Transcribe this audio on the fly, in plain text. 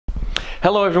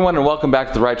Hello everyone and welcome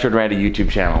back to the RightTurnRandy YouTube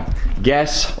channel.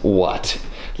 Guess what?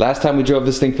 Last time we drove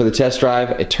this thing for the test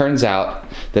drive, it turns out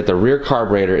that the rear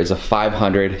carburetor is a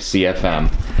 500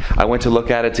 CFM. I went to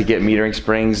look at it to get metering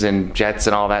springs and jets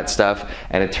and all that stuff,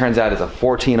 and it turns out it's a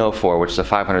 1404, which is a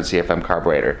 500 CFM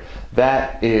carburetor.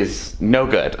 That is no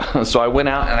good. So I went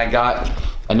out and I got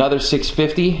another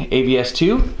 650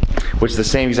 AVS2, which is the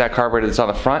same exact carburetor that's on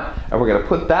the front, and we're gonna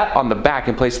put that on the back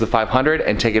in place of the 500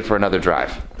 and take it for another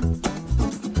drive.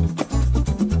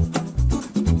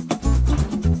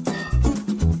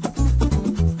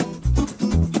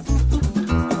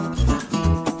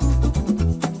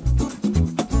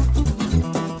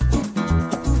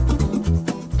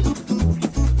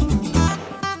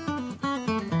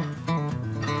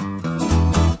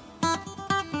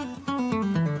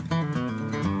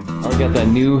 We got that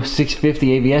new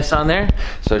 650 ABS on there,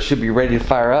 so it should be ready to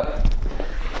fire up.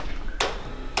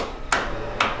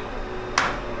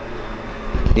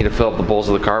 Need to fill up the bowls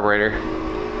of the carburetor.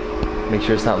 Make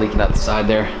sure it's not leaking out the side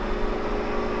there.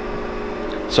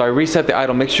 So I reset the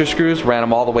idle mixture screws, ran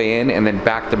them all the way in, and then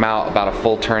backed them out about a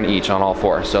full turn each on all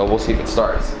four. So we'll see if it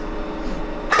starts.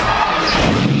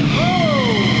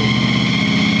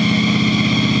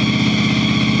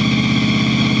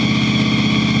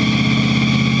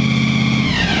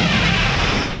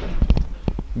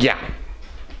 Yeah,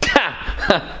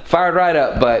 fired right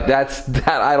up, but that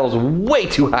idle's way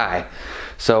too high.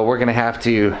 So we're gonna have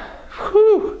to,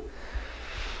 whew.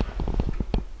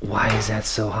 Why is that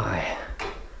so high?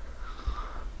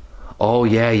 Oh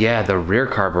yeah, the rear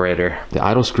carburetor. The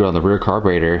idle screw on the rear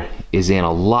carburetor is in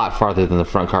a lot farther than the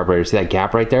front carburetor. See that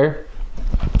gap right there?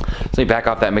 So let me back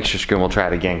off that mixture screw and we'll try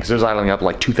it again, because it was idling up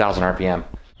like 2,000 RPM.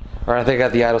 All right, I think I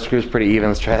got the idle screws pretty even.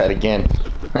 Let's try that again.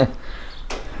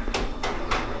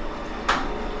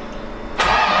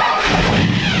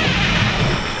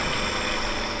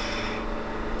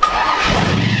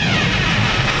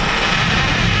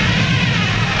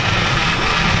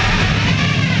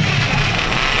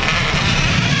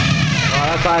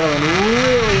 That's idling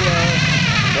really low.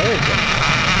 There we go.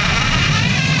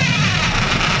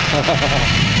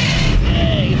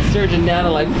 Dang, it's surging down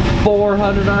to like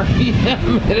 400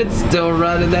 RPM and it's still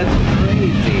running. That's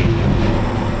crazy.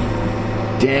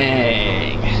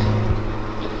 Dang.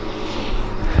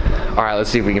 All right, let's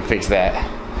see if we can fix that.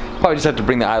 Probably just have to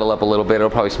bring the idle up a little bit. It'll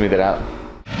probably smooth it out.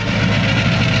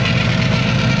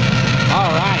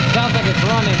 All right, sounds like it's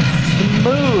running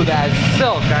smooth as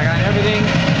silk. I got everything.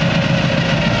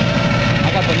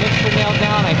 I got the mixture nailed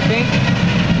down, I think.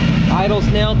 Idle's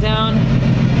nailed down.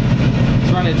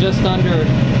 It's running just under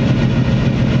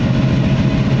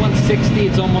 160.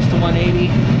 It's almost to 180.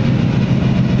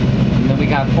 And then we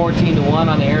got 14 to 1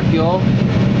 on the air fuel.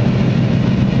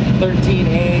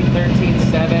 13.8,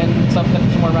 13.7,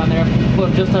 somewhere around there.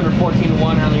 Just under 14 to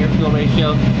 1 on the air fuel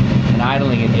ratio. And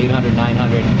idling at 800,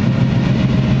 900.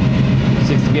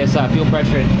 60 psi fuel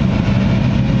pressure.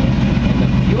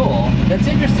 Fuel. That's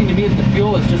interesting to me that the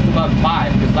fuel is just above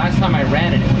 5, because last time I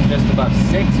ran it, it was just above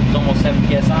 6. It was almost 7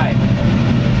 psi.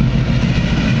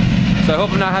 So I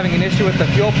hope I'm not having an issue with the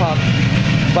fuel pump,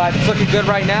 but it's looking good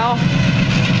right now.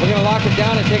 We're gonna lock it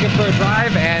down and take it for a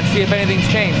drive and see if anything's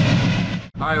changed.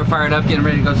 All right, we're fired up, getting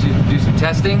ready to go do some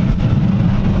testing.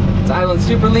 It's idling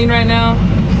super lean right now.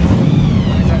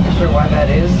 Not exactly sure why that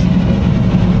is.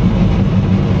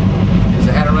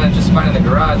 I had to run it just fine in the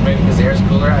garage, maybe because the air's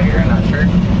cooler out here, I'm not sure.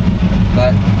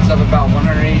 But it's up about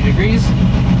 180 degrees.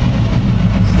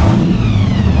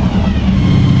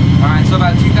 Alright, so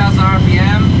about 2,000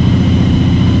 RPM,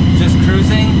 just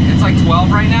cruising. It's like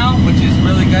 12 right now, which is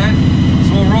really good.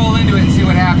 So we'll roll into it and see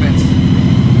what happens.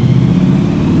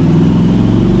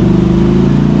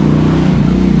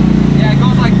 Yeah, it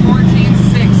goes like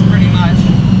 14.6 pretty much.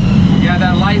 Yeah,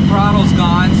 that light throttle's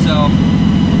gone, so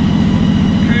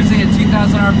cruising at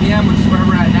 2,000 RPM, which is where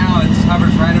we're at now. It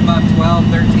hovers right above 12,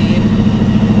 13.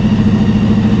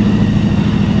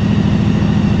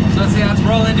 So let's see, let's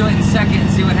roll into it in a second and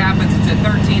see what happens. It's at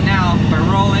 13 now. If I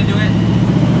roll into it,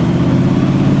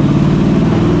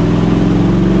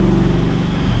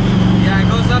 yeah, it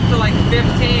goes up to like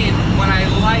 15. When I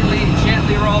lightly,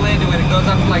 gently roll into it, it goes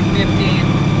up to like 15.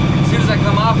 As soon as I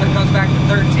come off, it comes back to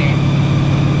 13.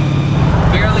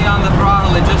 Barely on the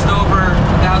throttle at just over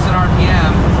 1,000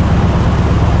 RPM,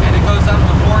 and it goes up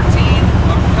to 14,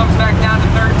 comes back down to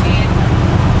 13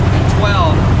 and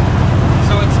 12.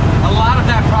 So it's a lot of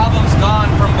that problem's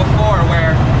gone from before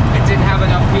where it didn't have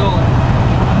enough fuel.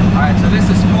 All right, so this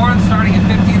is fourth, starting at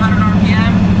 1,500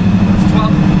 RPM. It's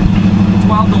 12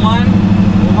 to 1.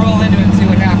 We'll roll into it and see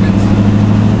what happens.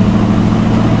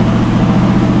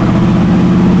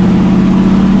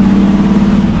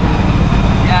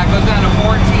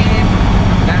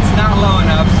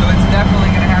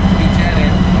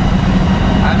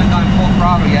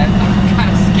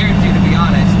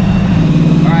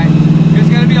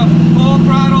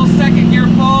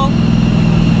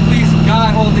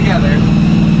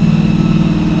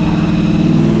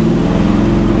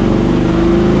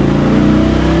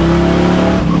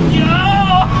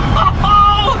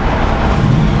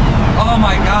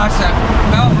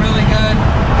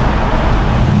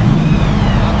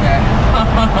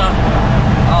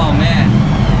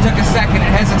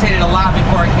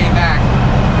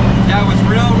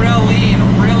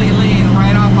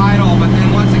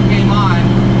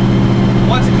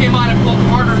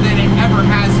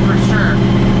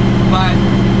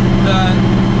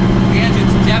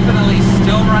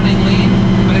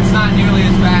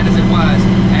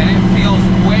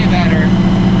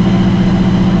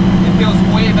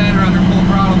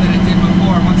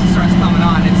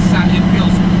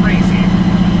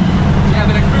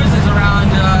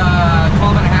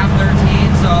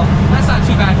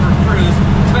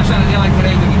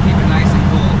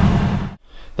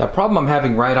 problem I'm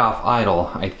having right off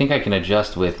idle, I think I can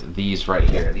adjust with these right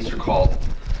here. These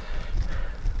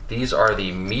are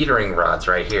the metering rods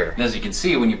right here. And as you can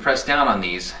see, when you press down on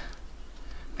these,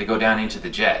 they go down into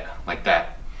the jet like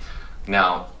that.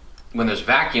 Now, when there's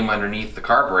vacuum underneath the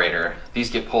carburetor, these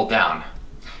get pulled down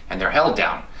and they're held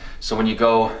down. So when you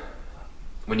go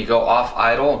off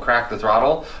idle and crack the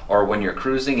throttle, or when you're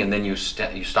cruising and then you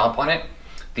stomp on it,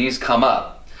 these come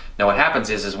up. Now what happens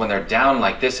is when they're down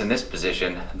like this in this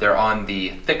position, they're on the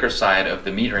thicker side of the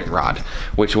metering rod,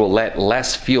 which will let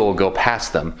less fuel go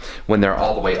past them. When they're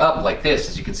all the way up like this,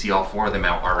 as you can see all four of them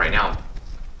are right now,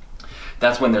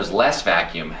 that's when there's less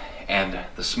vacuum and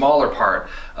the smaller part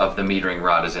of the metering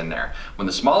rod is in there. When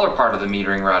the smaller part of the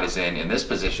metering rod is in this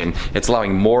position, it's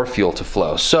allowing more fuel to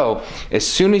flow. So as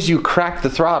soon as you crack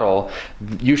the throttle,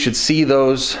 you should see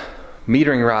those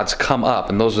metering rods come up,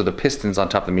 and those are the pistons on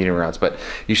top of the metering rods, but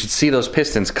you should see those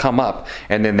pistons come up,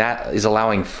 and then that is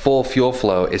allowing full fuel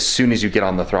flow as soon as you get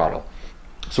on the throttle.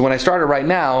 So when I start it right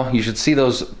now, you should see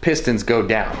those pistons go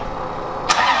down.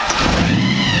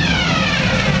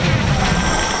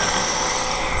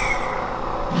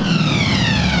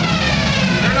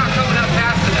 They're not coming up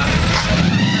fast enough.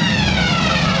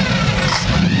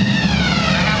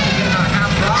 I have to get about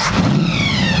half drop.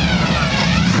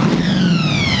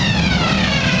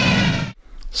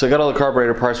 So I got all the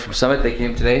carburetor parts from Summit. They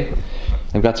came today.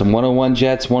 I've got some 101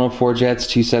 jets, 104 jets,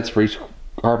 2 sets for each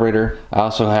carburetor. I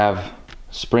also have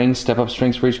springs, step-up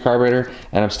springs for each carburetor,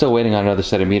 and I'm still waiting on another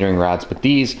set of metering rods, but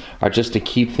these are just to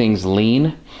keep things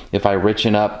lean. If I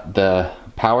richen up the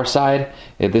power side,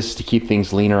 this is to keep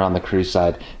things leaner on the cruise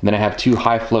side. And then I have 2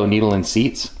 high-flow needle-in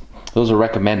seats. Those are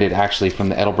recommended actually from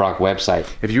the Edelbrock website.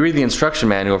 If you read the instruction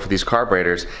manual for these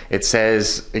carburetors, it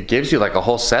says, it gives you like a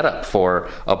whole setup for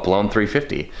a blown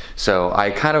 350. So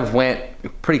I kind of went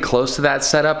pretty close to that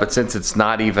setup, but since it's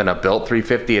not even a built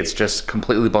 350, it's just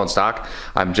completely blown stock,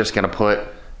 I'm just gonna put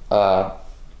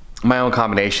my own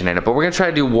combination in it. But we're gonna try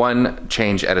to do one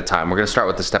change at a time. We're gonna start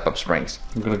with the step-up springs.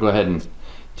 I'm gonna go ahead and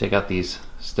take out these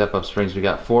step-up springs. We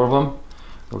got 4 of them.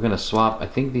 We're gonna swap, I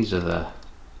think these are the,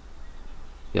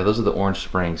 yeah, those are the orange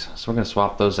springs. So we're gonna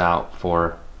swap those out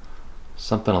for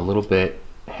something a little bit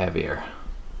heavier.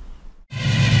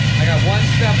 I got 1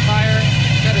 step higher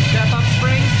set of step-up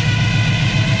springs.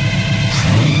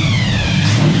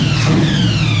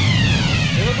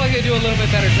 They look like they do a little bit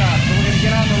better job. So we're gonna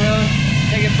get on the road,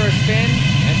 take it for a spin,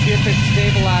 and see if it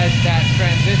stabilized that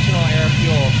transitional air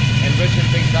fuel and richen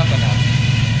things up enough.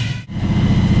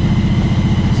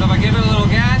 So if I give it a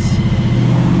little gas,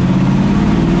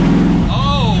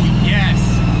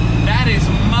 that is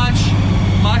much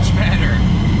better.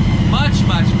 Much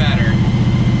better.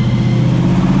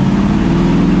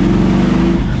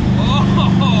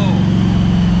 Oh,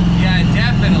 yeah,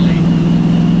 definitely.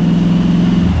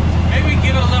 Maybe we can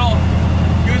give it a little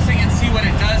goosing and see what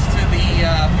it does to the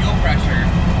fuel pressure.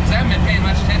 Because I haven't been paying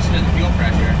much attention to the fuel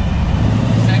pressure.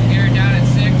 Second gear down at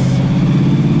 6.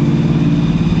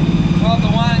 12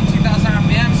 to 1, 2,000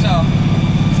 RPM. So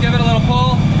let's give it a little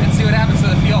pull and see what happens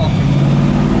to the fuel.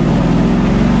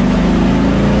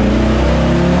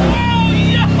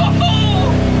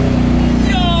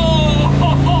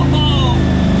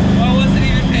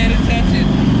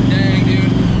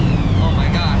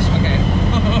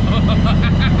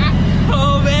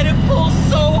 Oh man, it pulls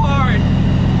so hard.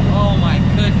 Oh my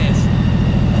goodness.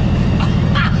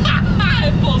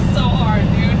 It pulls so hard,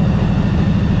 dude.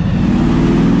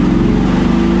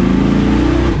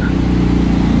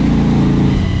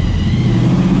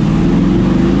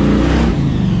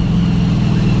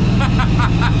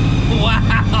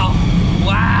 Wow.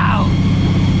 Wow.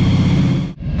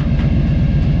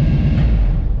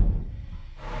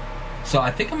 So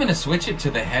I think I'm gonna switch it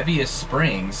to the heaviest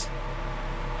springs.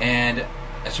 And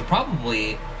I should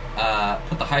probably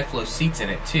put the high flow seats in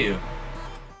it too.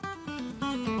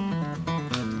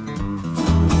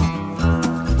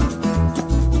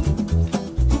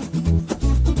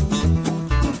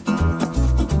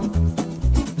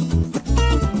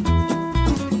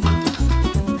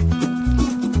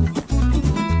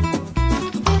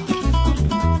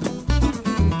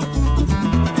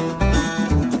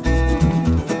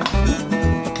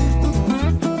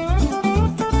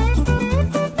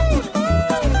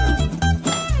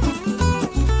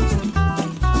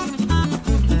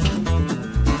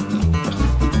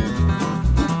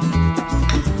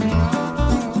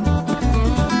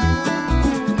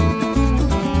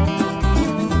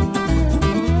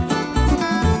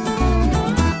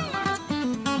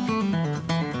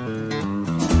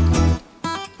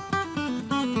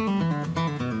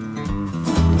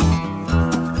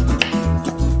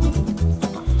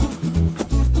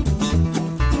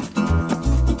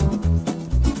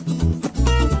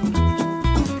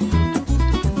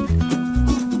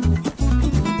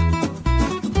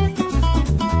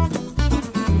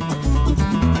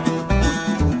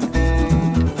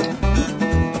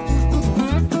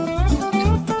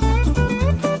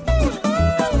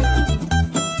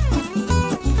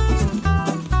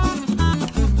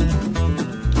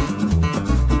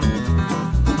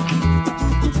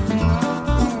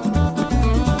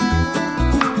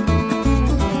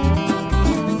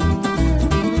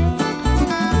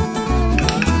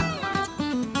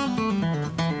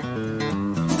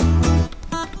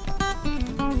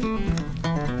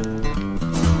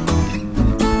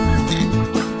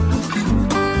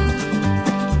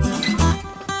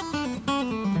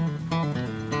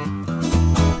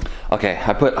 Okay,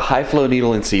 I put high flow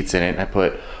needle and seats in it. I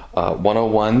put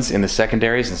 101s in the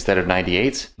secondaries instead of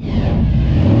 98s.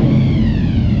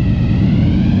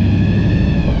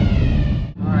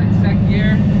 All right, second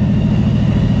gear,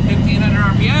 1500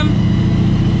 RPM.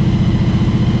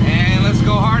 And let's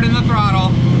go hard in the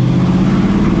throttle.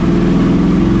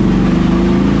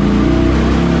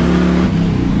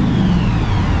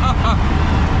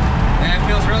 That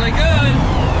feels really good.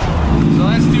 So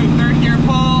let's do third gear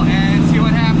pull and see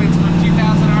what happens from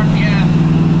 2000 RPM.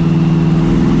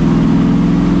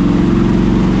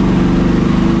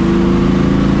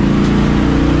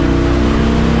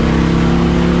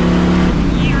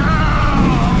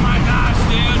 Oh my gosh,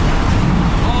 dude.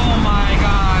 Oh my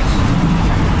gosh.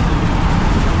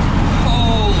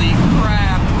 Holy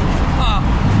crap. Huh.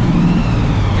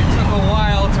 It took a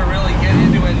while to really get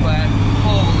into it, but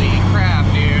holy crap,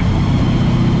 dude.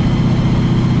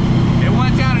 It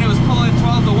went down and it was pulling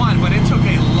 12 to 1, but it took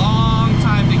a long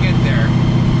time to get there.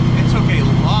 It took a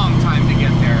long time to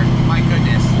get there. My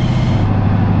goodness.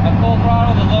 At full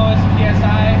throttle, the lowest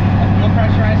PSI of fuel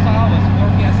pressure I saw was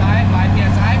 4 PSI, 5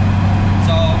 PSI.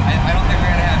 So I don't think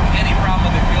we're going to have any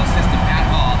problem with the fuel system at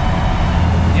all.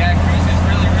 Yeah, it cruises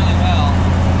really, really well.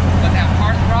 But that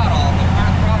part throttle, the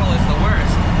part throttle is the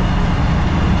worst.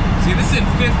 See, this is in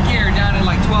 5th gear down at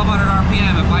like 1200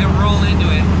 RPM. If I roll into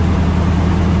it,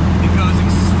 it goes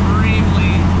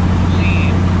extremely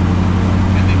lean.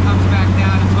 And then comes back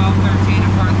down to 12, 13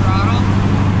 at part throttle.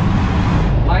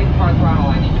 Light part throttle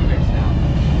I need to fix now.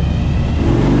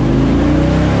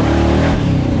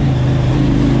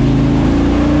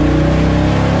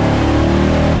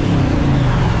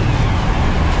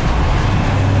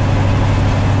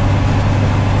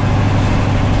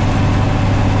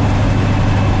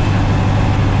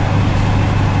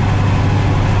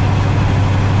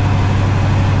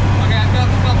 Okay, I felt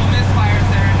a couple misfires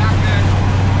there, not good.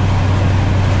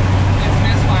 It's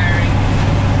misfiring.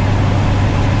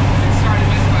 It started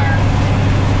misfiring.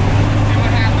 See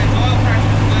what happens. Oil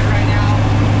pressure's good right now.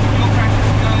 Fuel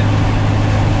pressure's good.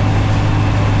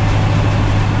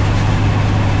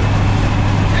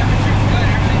 Temperature's good.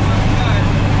 Everything looks good.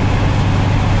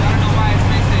 I don't know why it's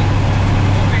missing.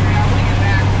 We'll figure it out when we get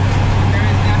back. There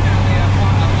is definitely a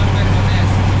little bit of a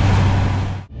miss.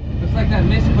 Looks like that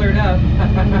mist cleared up.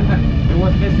 It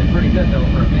was missing pretty good though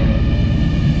for a minute.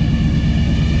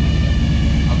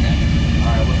 Okay.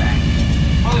 Alright, we're back.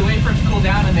 Probably wait for it to cool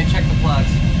down and then check the plugs.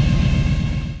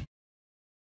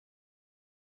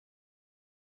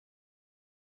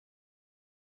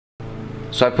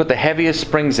 So I put the heaviest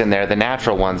springs in there, the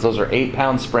natural ones. Those are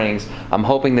 8-pound springs. I'm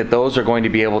hoping that those are going to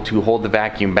be able to hold the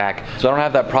vacuum back so I don't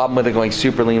have that problem with it going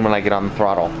super lean when I get on the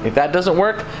throttle. If that doesn't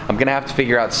work, I'm gonna have to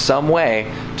figure out some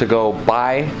way to go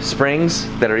buy springs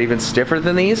that are even stiffer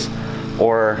than these,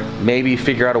 or maybe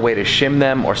figure out a way to shim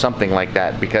them or something like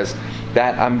that, because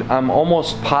that I'm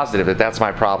almost positive that that's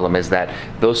my problem, is that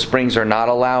those springs are not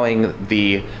allowing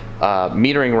the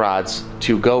metering rods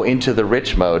to go into the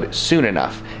rich mode soon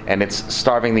enough, and it's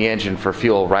starving the engine for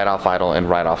fuel right off idle and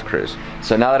right off cruise.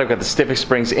 So now that I've got the stiffest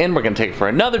springs in, we're gonna take it for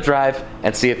another drive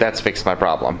and see if that's fixed my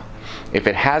problem. If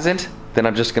it hasn't, then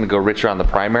I'm just gonna go richer on the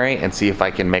primary and see if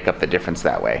I can make up the difference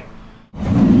that way.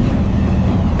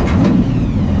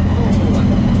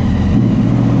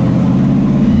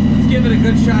 Let's give it a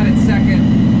good shot at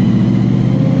second.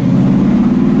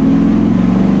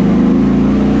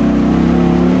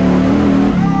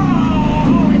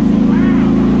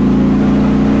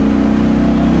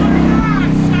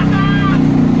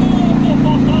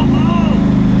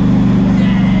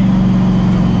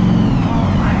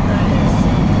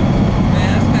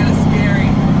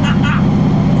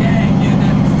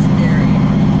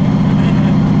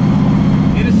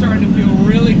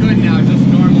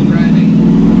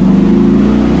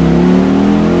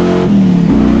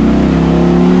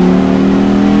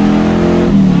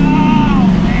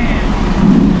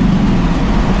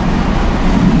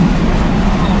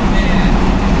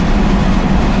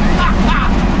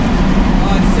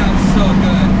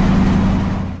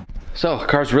 So,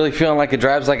 car's really feeling like it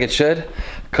drives like it should.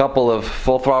 Couple of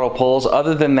full throttle pulls.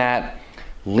 Other than that,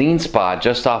 lean spot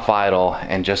just off idle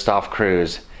and just off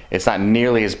cruise. It's not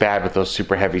nearly as bad with those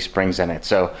super heavy springs in it.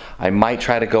 So I might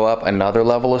try to go up another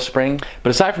level of spring.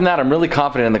 But aside from that, I'm really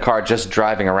confident in the car just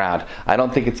driving around. I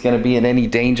don't think it's gonna be in any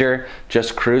danger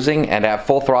just cruising, and at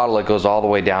full throttle it goes all the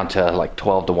way down to like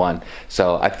 12 to 1.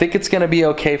 So I think it's gonna be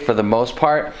okay for the most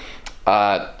part.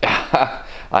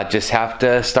 I just have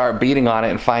to start beating on it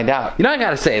and find out. You know, I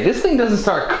gotta say, this thing doesn't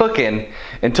start cooking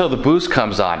until the boost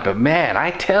comes on, but man,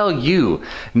 I tell you,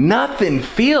 nothing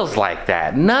feels like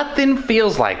that. Nothing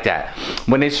feels like that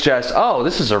when it's just, oh,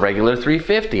 this is a regular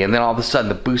 350, and then all of a sudden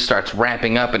the boost starts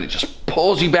ramping up and it just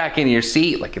pulls you back into your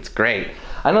seat. Like, it's great.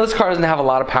 I know this car doesn't have a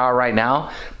lot of power right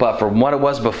now, but from what it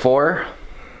was before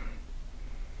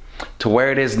to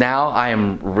where it is now, I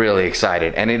am really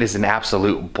excited, and it is an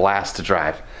absolute blast to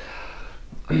drive.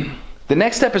 The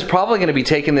next step is probably going to be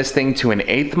taking this thing to an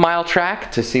 1/8 mile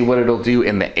track to see what it'll do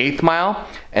in the 1/8 mile,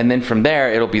 and then from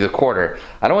there it'll be the quarter.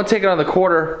 I don't want to take it on the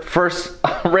quarter first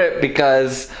rip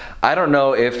because I don't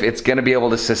know if it's going to be able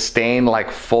to sustain like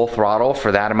full throttle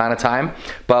for that amount of time,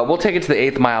 but we'll take it to the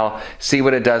 1/8 mile, see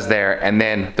what it does there, and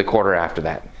then the quarter after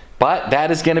that. But that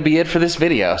is going to be it for this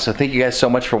video, so thank you guys so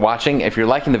much for watching. If you're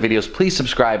liking the videos, please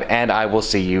subscribe, and I will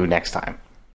see you next time.